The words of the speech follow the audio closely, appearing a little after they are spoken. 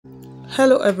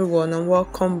Hello everyone and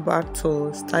welcome back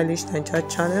to Stylish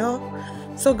Naija channel.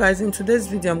 So guys, in today's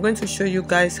video I'm going to show you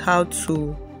guys how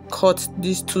to cut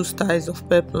these two styles of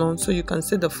peplum. So you can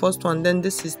see the first one, then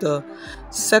this is the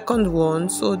second one.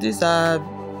 So these are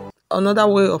another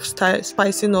way of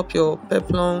spicing up your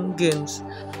peplum games.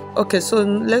 Okay, so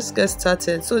let's get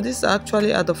started. So these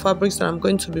actually are the fabrics that I'm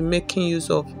going to be making use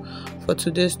of for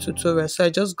today's tutorial. So I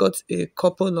just got a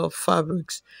couple of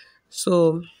fabrics.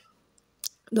 So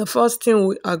the first thing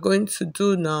we are going to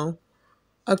do now,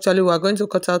 actually we are going to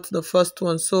cut out the first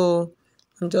one. So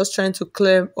I'm just trying to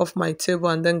clear off my table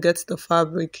and then get the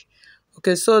fabric.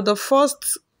 Okay, so the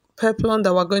first peplum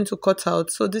that we're going to cut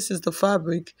out, so this is the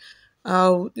fabric.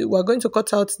 We're going to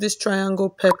cut out this triangle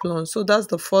peplum. So that's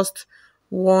the first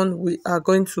one we are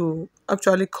going to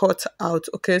actually cut out.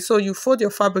 Okay, so you fold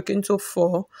your fabric into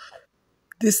four,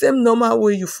 the same normal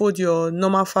way you fold your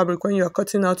normal fabric when you are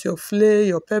cutting out your flay,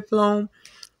 your peplum.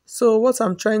 So what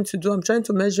I'm trying to do, I'm trying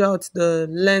to measure out the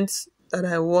length that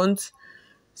I want.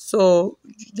 So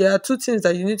there are two things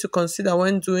that you need to consider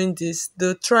when doing this.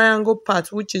 The triangle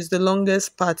part, which is the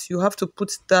longest part, you have to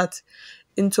put that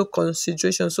into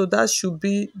consideration. So that should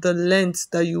be the length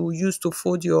that you use to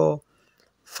fold your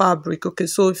fabric. Okay,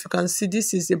 so if you can see,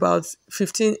 this is about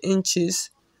 15 inches.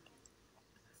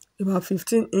 About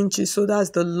 15 inches. So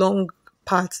that's the long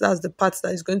part. That's the part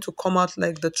that is going to come out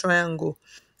like the triangle.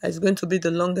 That is going to be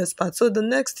the longest part. So the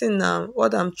next thing now,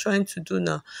 what I'm trying to do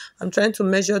now, I'm trying to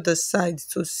measure the sides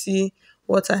to see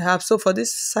what I have. So for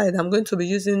this side, I'm going to be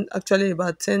using actually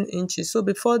about 10 inches. So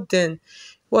before then,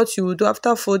 what you will do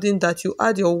after folding that, you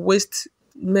add your waist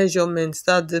measurements.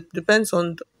 That depends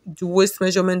on the waist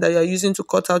measurement that you are using to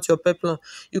cut out your peplum.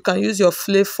 You can use your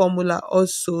flay formula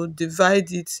also,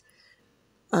 divide it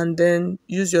and then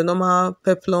use your normal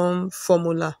peplum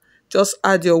formula. Just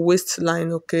add your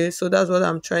waistline. Okay, so that's what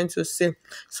I'm trying to say.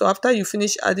 So after you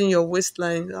finish adding your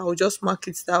waistline, I'll just mark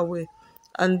it that way.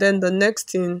 And then the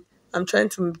next thing, I'm trying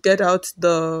to get out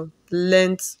the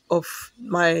length of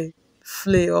my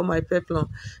flay or my peplum.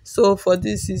 So for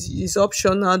this is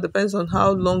optional, depends on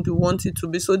how long you want it to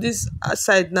be. So this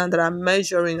side now that I'm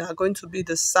measuring are going to be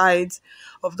the sides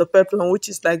of the peplum, which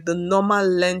is like the normal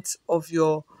length of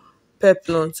your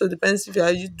peplum. So it depends if you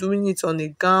are doing it on a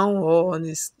gown or on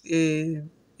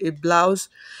a blouse.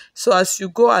 So as you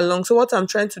go along, so what I'm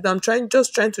trying to do,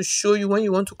 just trying to show you when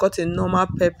you want to cut a normal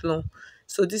peplum.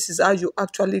 So this is how you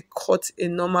actually cut a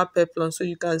normal peplum. So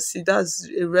you can see that's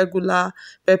a regular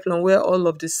peplum where all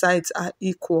of the sides are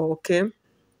equal. Okay,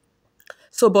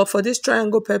 so but for this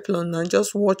triangle peplum now,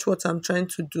 just watch what I'm trying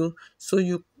to do. So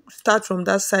you start from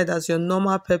that side as your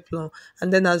normal peplum,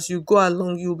 and then as you go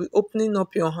along, you'll be opening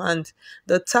up your hand.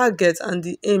 The target and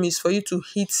the aim is for you to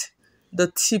hit the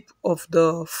tip of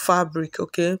the fabric.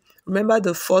 Okay, remember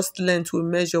the first length we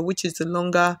measure, which is the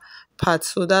longer part.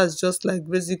 So that's just like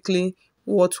basically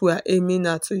what we are aiming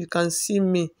at. So you can see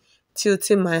me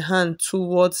tilting my hand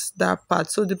towards that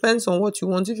part. So it depends on what you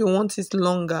want. If you want it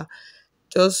longer,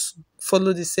 just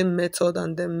follow the same method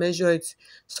and then measure it.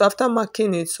 So after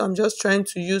marking it, so I'm just trying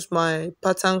to use my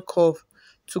pattern curve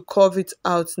to curve it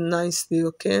out nicely.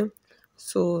 Okay,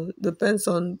 so depends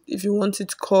on if you want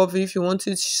it curvy, if you want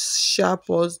it sharp,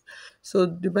 or so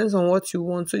depends on what you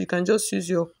want. So you can just use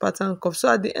your pattern curve.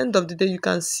 So at the end of the day, you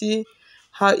can see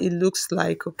how it looks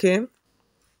like. Okay,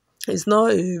 it's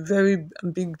not a very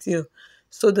big deal.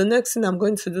 So the next thing I'm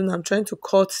going to do now, I'm trying to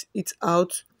cut it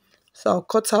out. So I'll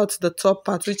cut out the top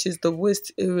part, which is the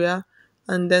waist area,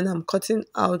 and then I'm cutting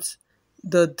out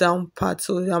the down part.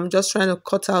 So I'm just trying to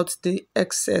cut out the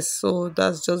excess. So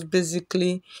that's just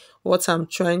basically what I'm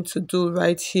trying to do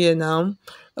right here now.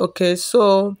 Okay,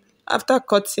 so after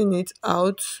cutting it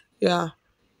out, I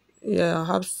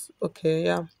have, okay,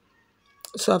 yeah.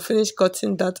 So I finished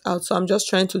cutting that out. So I'm just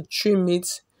trying to trim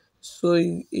it so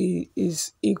it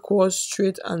is equal,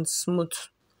 straight and smooth.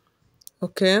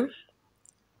 Okay,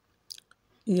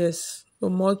 yes, so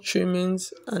more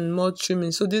trimmings and more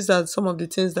trimming. So these are some of the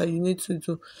things that you need to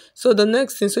do. So the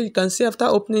next thing, so you can see after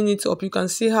opening it up, you can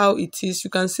see how it is. You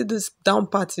can see this down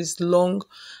part is long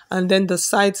and then the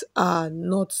sides are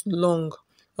not long.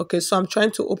 Okay, so I'm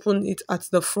trying to open it at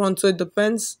the front. So it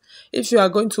depends if you are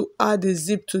going to add a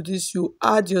zip to this, you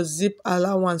add your zip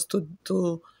allowance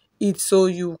to it. So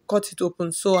you cut it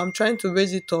open. So I'm trying to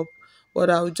raise it up,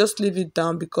 but I'll just leave it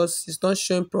down because it's not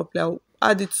showing properly.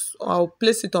 I'll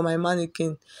place it on my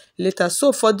mannequin later.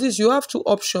 So for this, you have two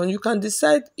options. You can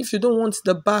decide if you don't want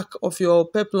the back of your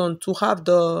peplum to have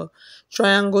the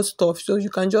triangle stuff, so you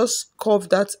can just curve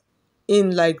that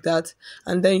in like that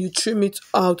and then you trim it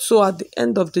out. So at the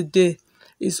end of the day,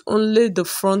 it's only the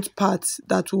front part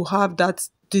that will have that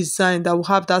design that will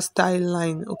have that style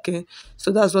line. Okay,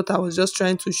 so that's what I was just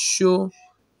trying to show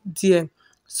there.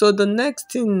 So the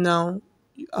next thing now,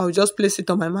 I'll just place it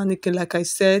on my mannequin like I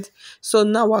said. So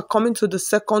now we're coming to the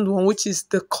second one, which is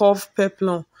the curve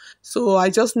peplum. So I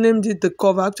just named it the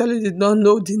curve. I actually did not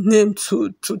know the name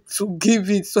to give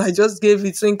it, so I just gave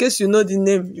it. So in case you know the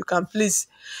name, you can please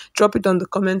drop it on the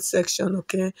comment section.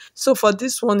 Okay, so for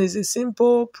this one is a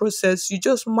simple process. You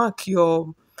just mark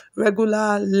your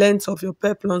regular length of your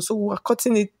peplum. So we're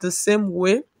cutting it the same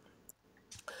way.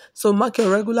 So mark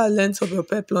your regular length of your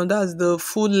peplum. That's the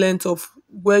full length of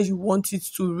where you want it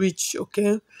to reach.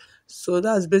 Okay, so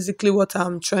that's basically what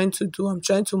I'm trying to do. I'm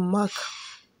trying to mark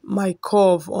my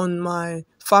curve on my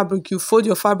fabric. You fold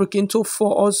your fabric into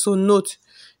four, also note,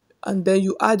 and then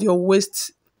you add your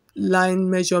waist line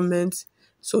measurement.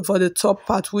 So for the top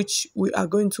part, which we are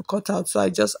going to cut out, so I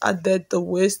just added the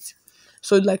waist.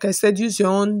 So like I said, use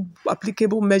your own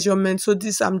applicable measurement. So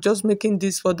this, I'm just making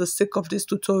this for the sake of this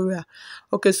tutorial.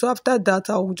 Okay, so after that,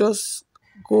 I'll just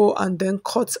go and then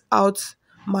cut out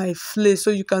my flay.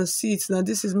 So you can see it now.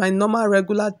 This is my normal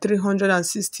regular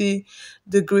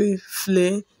 360-degree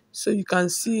flay. So you can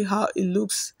see how it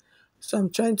looks. So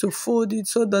I'm trying to fold it.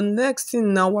 So the next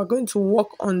thing now, we're going to work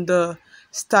on the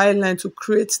style line to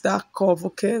create that curve.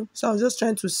 Okay, so I was just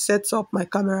trying to set up my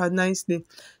camera nicely.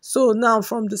 So now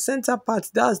from the center part,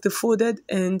 that's the folded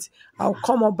end, I'll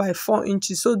come up by 4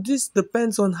 inches. So this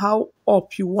depends on how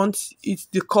up you want it,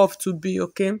 the curve to be.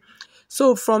 Okay,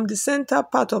 so from the center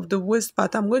part of the waist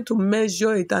part, I'm going to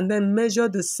measure it and then measure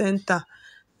the center.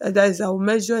 That is, I'll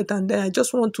measure it and then I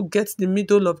just want to get the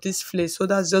middle of this flay. So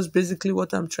that's just basically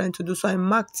what I'm trying to do. So I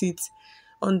marked it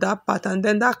on that part, and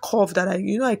then that curve that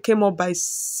I came up by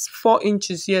 4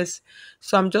 inches. Yes,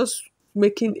 so I'm just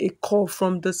making a curve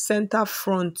from the center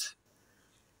front.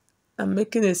 I'm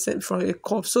making from a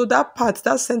curve. So that part,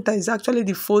 that center is actually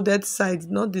the folded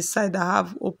side, not the side that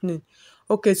have opening.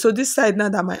 Okay, so this side now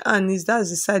that my hand is,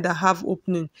 that's the side that have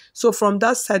opening. So from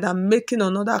that side, I'm making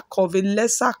another curve, a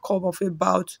lesser curve of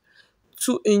about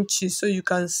 2 inches. So you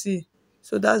can see.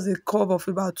 So that's the curve of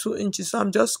about 2 inches. So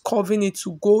I'm just curving it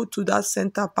to go to that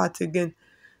center part again,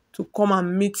 to come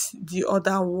and meet the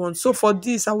other one. So for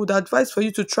this, I would advise for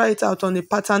you to try it out on a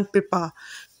pattern paper,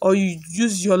 or you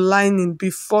use your lining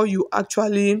before you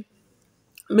actually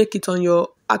make it on your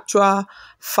actual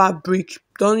fabric.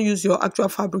 Don't use your actual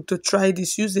fabric to try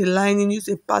this. Use a lining, use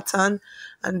a pattern,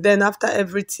 and then after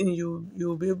everything,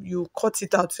 you cut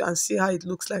it out and see how it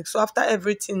looks like. So after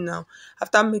everything now,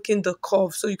 after making the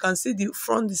curve, so you can see the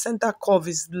center curve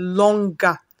is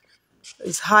longer,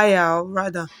 it's higher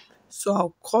rather. So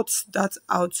I'll cut that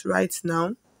out right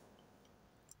now,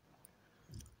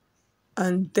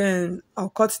 and then I'll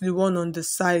cut the one on the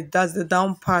side. That's the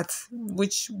down part,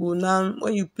 which will now,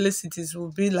 when you place it, it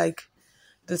will be like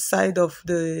the side of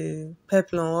the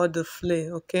peplum or the flay.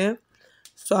 Okay,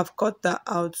 so I've cut that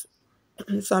out.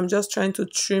 So I'm just trying to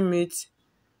trim it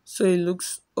so it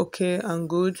looks okay and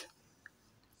good.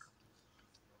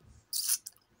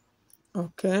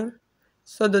 Okay,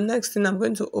 so the next thing, I'm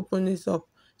going to open it up.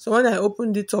 So when I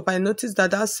opened it up, I noticed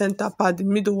that that center part, the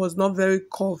middle, was not very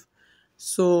curved.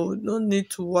 So no need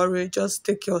to worry, just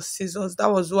take your scissors.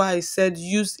 That was why I said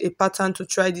use a pattern to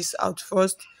try this out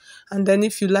first, and then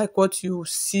if you like what you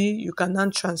see, you can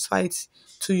then transfer it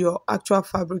to your actual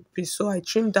fabric piece. So I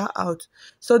trimmed that out.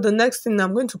 So the next thing,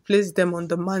 I'm going to place them on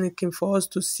the mannequin for us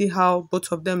to see how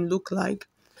both of them look like.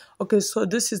 Okay, so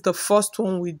this is the first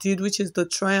one we did, which is the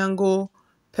triangle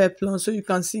peplum. So you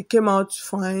can see it came out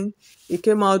fine, it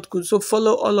came out good. So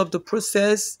follow all of the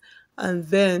process, and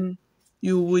then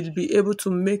you will be able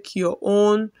to make your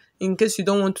own, in case you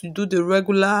don't want to do the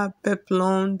regular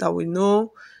peplum that we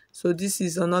know. So this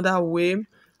is another way.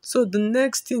 So the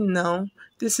next thing now,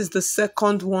 this is the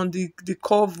second one, the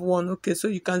curve one. Okay, so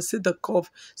you can see the curve.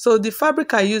 So the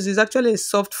fabric I use is actually a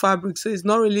soft fabric, so it's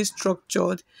not really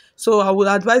structured. So I would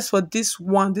advise for this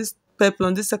one, this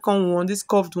peplum, this second one, this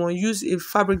curved one, use a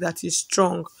fabric that is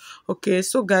strong. Okay,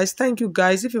 so guys, thank you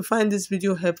guys. If you find this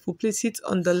video helpful, please hit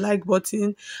on the like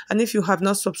button, and if you have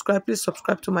not subscribed, please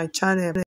subscribe to my channel.